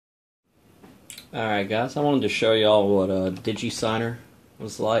Alright guys, I wanted to show y'all what DigiSigner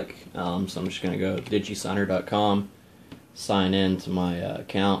was like. So I'm just going to go to DigiSigner.com, sign in to my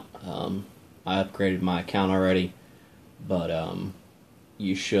account. I upgraded my account already, but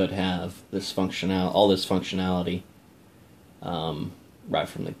you should have this all this functionality right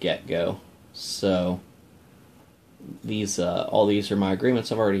from the get-go. So these all these are my agreements.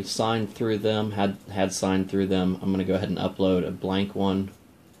 I've already signed through them, had signed through them. I'm going to go ahead and upload a blank one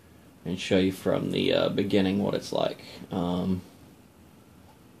and show you from the beginning what it's like. Here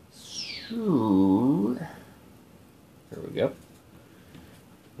we go.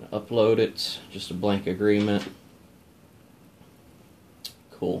 Upload it, just a blank agreement.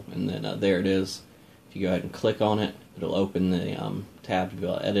 Cool, and then there it is. If you go ahead and click on it, it'll open the tab to be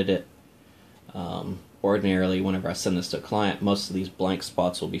able to edit it. Ordinarily, whenever I send this to a client, most of these blank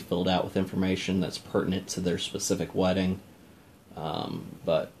spots will be filled out with information that's pertinent to their specific wedding.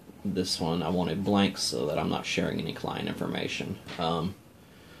 But this one I wanted blank so that I'm not sharing any client information.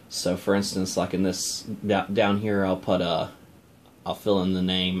 So for instance, like in this down here, I'll fill in the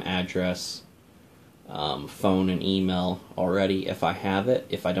name, address, phone, and email already if I have it.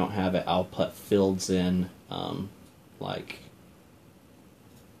 If I don't have it, I'll put fields in like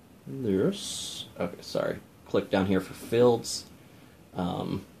this. Okay, sorry. Click down here for fields.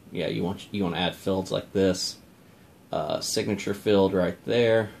 Yeah, you want to add fields like this. Signature field right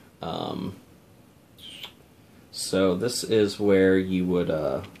there. So this is where you would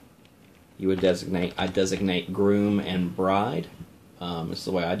designate. I designate groom and bride. This is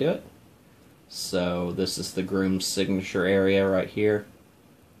the way I do it. So this is the groom's signature area right here.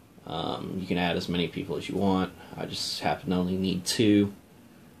 You can add as many people as you want. I just happen to only need 2.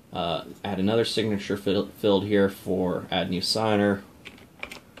 Add another signature field here for add new signer,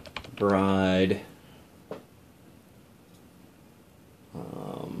 bride.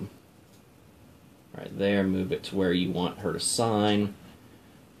 Right there, move it to where you want her to sign.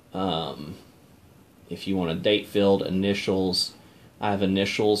 If you want a date field, initials, I have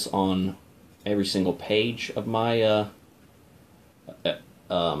initials on every single page of my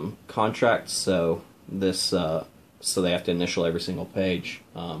contract, so so they have to initial every single page,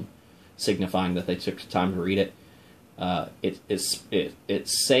 signifying that they took the time to read it. It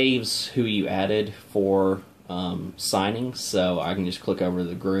saves who you added for signing, so I can just click over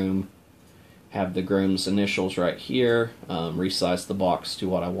the groom, have the groom's initials right here, resize the box to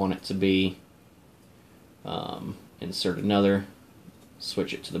what I want it to be, insert another,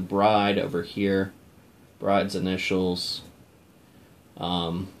 switch it to the bride over here, bride's initials.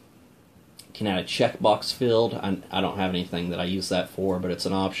 Can add a checkbox field. I don't have anything that I use that for, but it's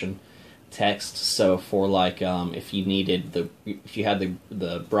an option. Text, so for like if you had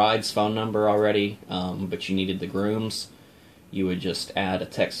the bride's phone number already, but you needed the groom's, you would just add a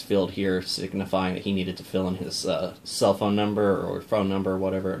text field here signifying that he needed to fill in his cell phone number or phone number,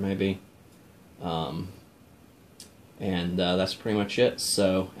 whatever it may be. And that's pretty much it.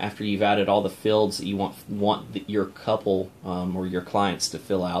 So after you've added all the fields that you want your couple or your clients to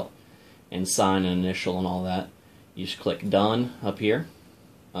fill out and sign an initial and all that, you just click done up here.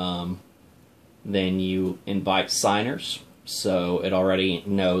 Then you invite signers, so it already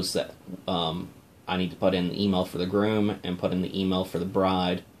knows that I need to put in the email for the groom and put in the email for the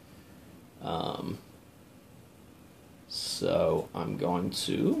bride. So I'm going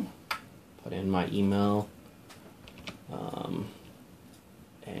to put in my email,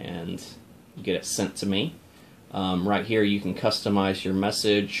 and you get it sent to me. Right here you can customize your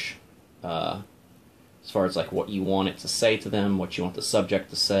message as far as like what you want it to say to them, what you want the subject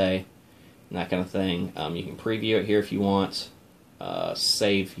to say, and that kind of thing. You can preview it here if you want,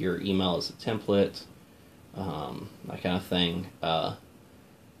 save your email as a template, that kind of thing.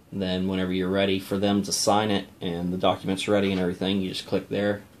 Then whenever you're ready for them to sign it and the document's ready and everything, you just click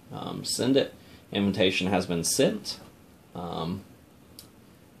there, send it. Invitation has been sent.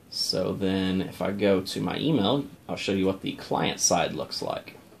 So then if I go to my email, I'll show you what the client side looks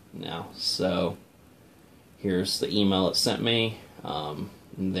like now. So here's the email it sent me.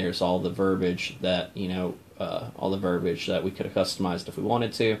 And there's all the verbiage that, all the verbiage that we could have customized if we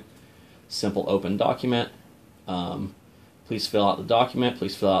wanted to. Simple open document. Please fill out the document.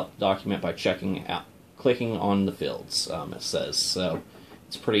 Please fill out the document by clicking on the fields, it says. So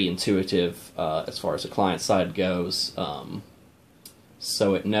it's pretty intuitive as far as the client side goes.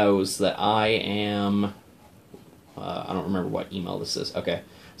 So it knows that I am, I don't remember what email this is. Okay,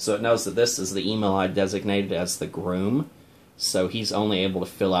 so it knows that this is the email I designated as the groom. So he's only able to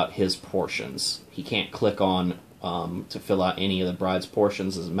fill out his portions. He can't click on to fill out any of the bride's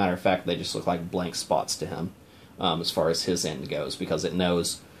portions. As a matter of fact, they just look like blank spots to him as far as his end goes, because it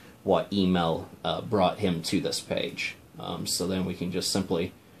knows what email brought him to this page. So then we can just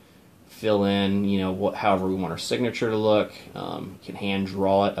simply fill in, however we want our signature to look. You can hand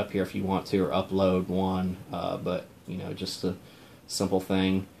draw it up here if you want to, or upload one, but just a simple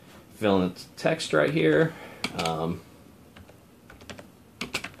thing. Fill in the text right here.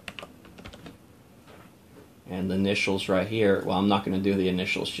 And the initials right here. Well, I'm not going to do the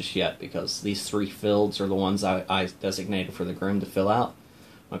initials just yet because these 3 fields are the ones I designated for the groom to fill out.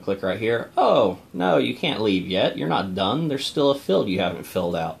 I'm going to click right here. Oh, no, you can't leave yet. You're not done. There's still a field you haven't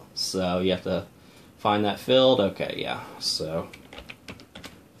filled out. So you have to find that field. Okay, yeah. So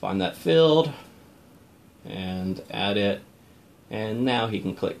find that field and add it. And now he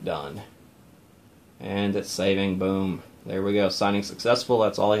can click done. And it's saving. Boom. There we go. Signing successful.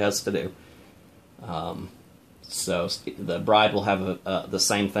 That's all he has to do. So the bride will have the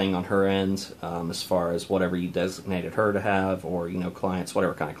same thing on her end as far as whatever you designated her to have, or clients,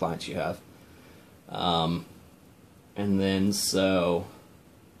 whatever kind of clients you have. And then so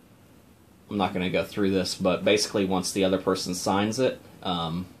I'm not going to go through this, but basically once the other person signs it,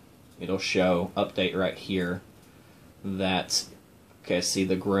 it'll show update right here that see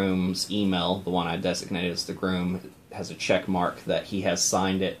the groom's email, the one I designated as the groom, has a check mark that he has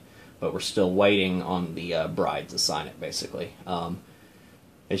signed it. But we're still waiting on the bride to sign it, basically.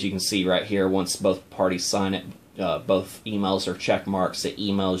 As you can see right here, once both parties sign it, both emails are check marks. It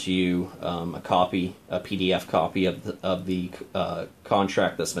emails you a PDF copy of the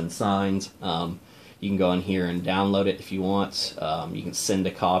contract that's been signed. You can go in here and download it if you want. You can send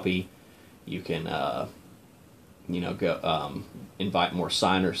a copy. You can, go invite more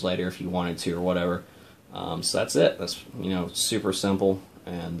signers later if you wanted to, or whatever. So that's it. That's super simple.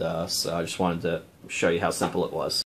 And so I just wanted to show you how simple it was.